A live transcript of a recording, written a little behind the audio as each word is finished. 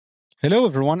Hello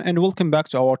everyone and welcome back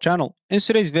to our channel. In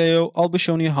today's video, I'll be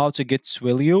showing you how to get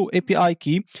Twilio API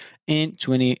key in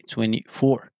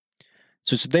 2024.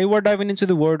 So today we're diving into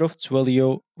the world of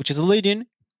Twilio, which is a leading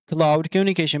cloud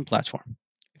communication platform.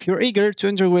 If you're eager to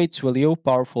integrate Twilio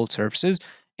powerful services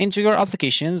into your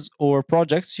applications or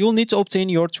projects, you'll need to obtain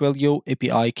your Twilio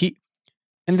API key.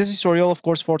 In this tutorial, of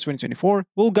course, for 2024,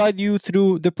 we'll guide you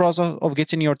through the process of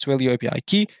getting your Twilio API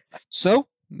key. So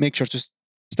make sure to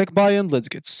stick by and let's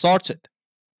get started.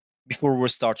 Before we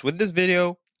start with this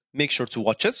video, make sure to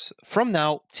watch us from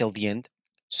now till the end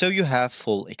so you have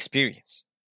full experience.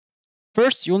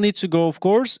 First, you'll need to go, of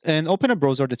course, and open a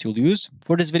browser that you'll use.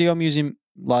 For this video, I'm using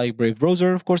like Brave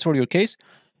browser. Of course, for your case,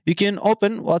 you can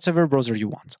open whatever browser you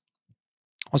want.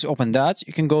 Once you open that,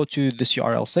 you can go to this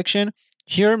URL section.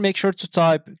 Here, make sure to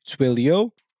type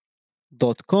twilio.com,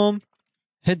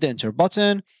 hit the enter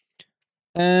button.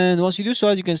 And once you do so,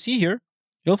 as you can see here,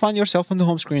 you'll find yourself on the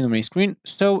home screen or main screen.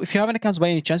 So if you have an account by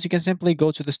any chance, you can simply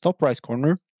go to the top right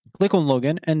corner, click on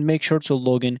login, and make sure to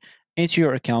log in into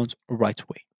your account right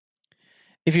away.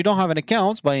 If you don't have an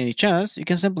account by any chance, you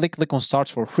can simply click on start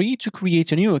for free to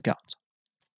create a new account.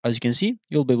 As you can see,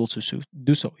 you'll be able to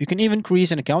do so. You can even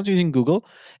create an account using Google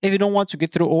if you don't want to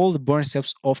get through all the boring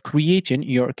steps of creating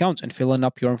your account and filling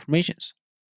up your information.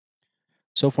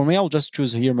 So for me, I'll just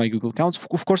choose here my Google account.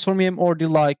 Of course, for me, I'm already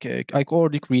I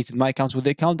already created my account with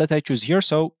the account that I choose here.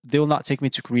 So they will not take me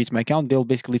to create my account. They'll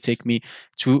basically take me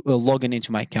to log in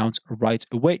into my account right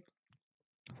away.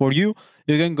 For you,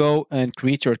 you can go and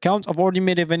create your account. I've already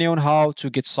made a video on how to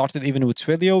get started even with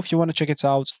Twilio if you want to check it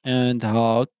out, and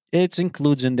how it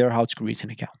includes in there how to create an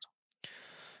account.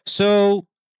 So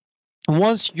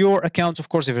once your account, of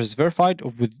course, if it's verified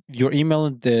with your email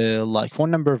and the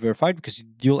phone number verified, because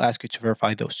you'll ask you to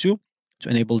verify those two to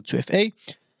enable 2FA,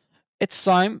 it's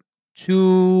time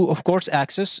to, of course,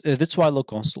 access the Twilio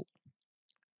console.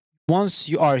 Once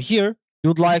you are here, you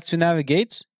would like to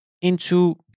navigate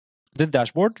into the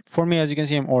dashboard. For me, as you can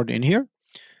see, I'm already in here.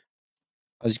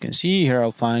 As you can see here,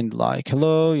 I'll find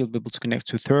hello, you'll be able to connect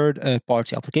to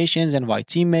third-party applications, invite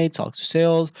teammates, talk to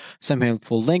sales, some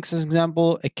helpful links as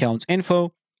example, account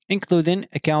info, including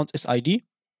account SID,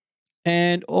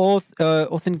 and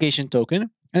authentication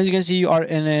token. And as you can see, you are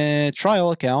in a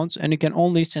trial account and you can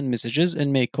only send messages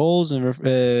and make calls and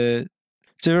to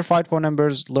verified phone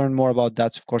numbers. Learn more about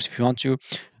that, of course, if you want to.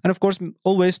 And of course,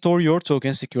 always store your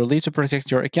tokens securely to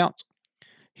protect your account.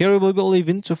 Here we will be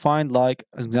able to find,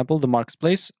 as example, the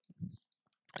marketplace.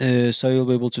 So you'll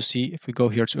be able to see if we go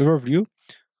here to overview.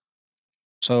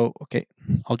 So, okay,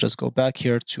 I'll just go back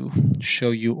here to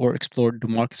show you or explore the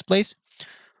marketplace.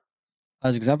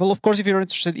 As example, of course, if you're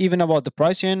interested even about the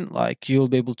pricing, you'll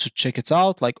be able to check it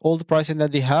out, all the pricing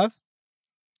that they have.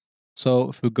 So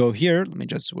if we go here, let me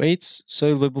just wait. So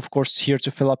you'll be able, of course, here to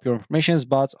fill up your information,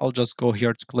 but I'll just go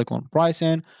here to click on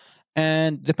pricing.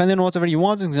 And depending on whatever you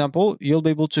want, example, you'll be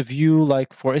able to view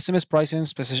for SMS pricing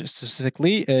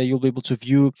specifically, you'll be able to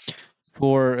view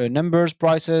for numbers,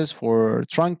 prices, for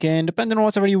trunking, depending on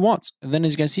whatever you want. And then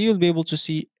as you can see, you'll be able to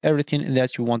see everything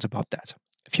that you want about that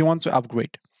if you want to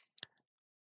upgrade.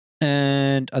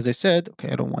 And as I said,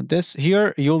 okay, I don't want this.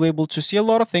 Here, you'll be able to see a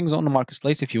lot of things on the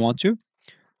marketplace if you want to.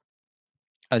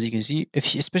 As you can see,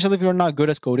 especially if you're not good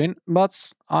at coding, but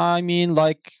I mean,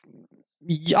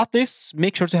 at least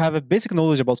make sure to have a basic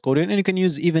knowledge about coding, and you can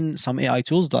use even some AI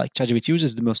tools like ChatGPT, which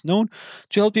is the most known,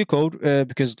 to help you code,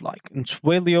 because in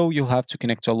Twilio, you have to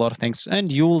connect to a lot of things,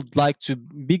 and you would like to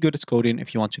be good at coding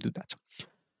if you want to do that.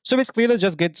 So basically, let's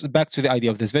just get back to the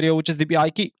idea of this video, which is the API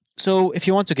key. So if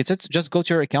you want to get it, just go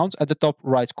to your account at the top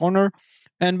right corner,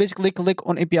 and basically click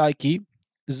on API keys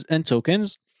and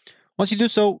tokens. Once you do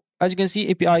so, as you can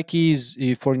see, API keys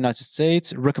for United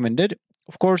States recommended.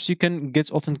 Of course, you can get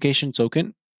authentication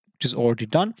token, which is already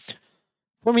done.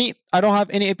 For me, I don't have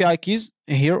any API keys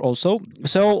here also.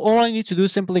 So all I need to do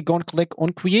is simply go and click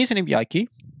on create an API key.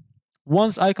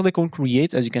 Once I click on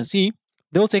create, as you can see,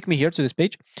 they'll take me here to this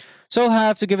page. So I'll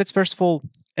have to give it, first of all,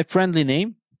 a friendly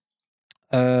name.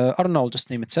 I don't know, I'll just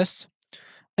name it test.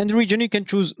 And the region you can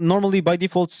choose, normally by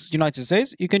default United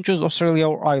States. You can choose Australia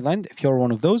or Ireland if you're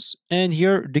one of those. And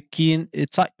here the key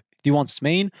type. Do you want it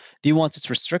main? Do you want it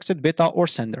restricted, beta, or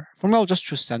sender? For me, I'll just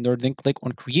choose sender, then click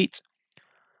on create.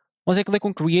 Once I click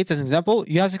on create as an example,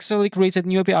 you have successfully created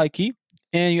new API key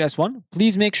in US1.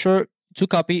 Please make sure to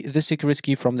copy the secret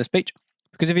key from this page,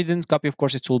 because if you didn't copy, of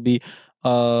course, it will be,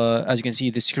 as you can see,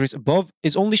 the secrets above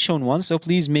is only shown once. So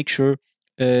please make sure,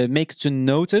 make to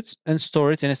note it and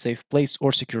store it in a safe place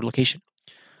or secure location.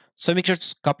 So make sure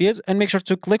to copy it and make sure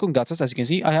to click on Gatas. As you can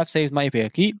see, I have saved my API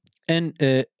key and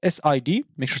SID.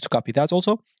 Make sure to copy that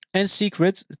also. and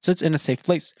secrets sits in a safe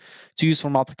place to use for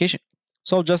my application.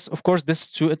 So just, of course,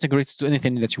 this to integrates to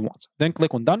anything that you want. Then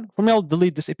click on done. For me, I'll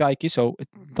delete this API key, so it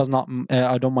does not,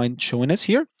 I don't mind showing it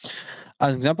here.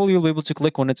 As an example, you'll be able to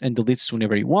click on it and delete it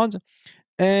whenever you want.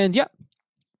 And yeah,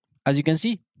 as you can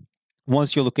see,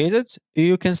 once you locate it,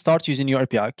 you can start using your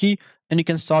API key and you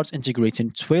can start integrating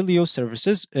Twilio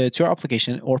services to your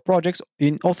application or projects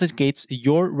and authenticates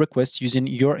your requests using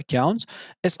your account,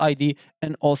 SID,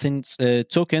 and authent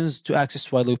tokens to access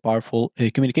Twilio powerful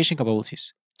communication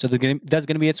capabilities. So that's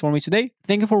going to be it for me today.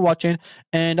 Thank you for watching,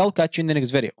 and I'll catch you in the next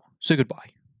video. So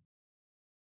goodbye.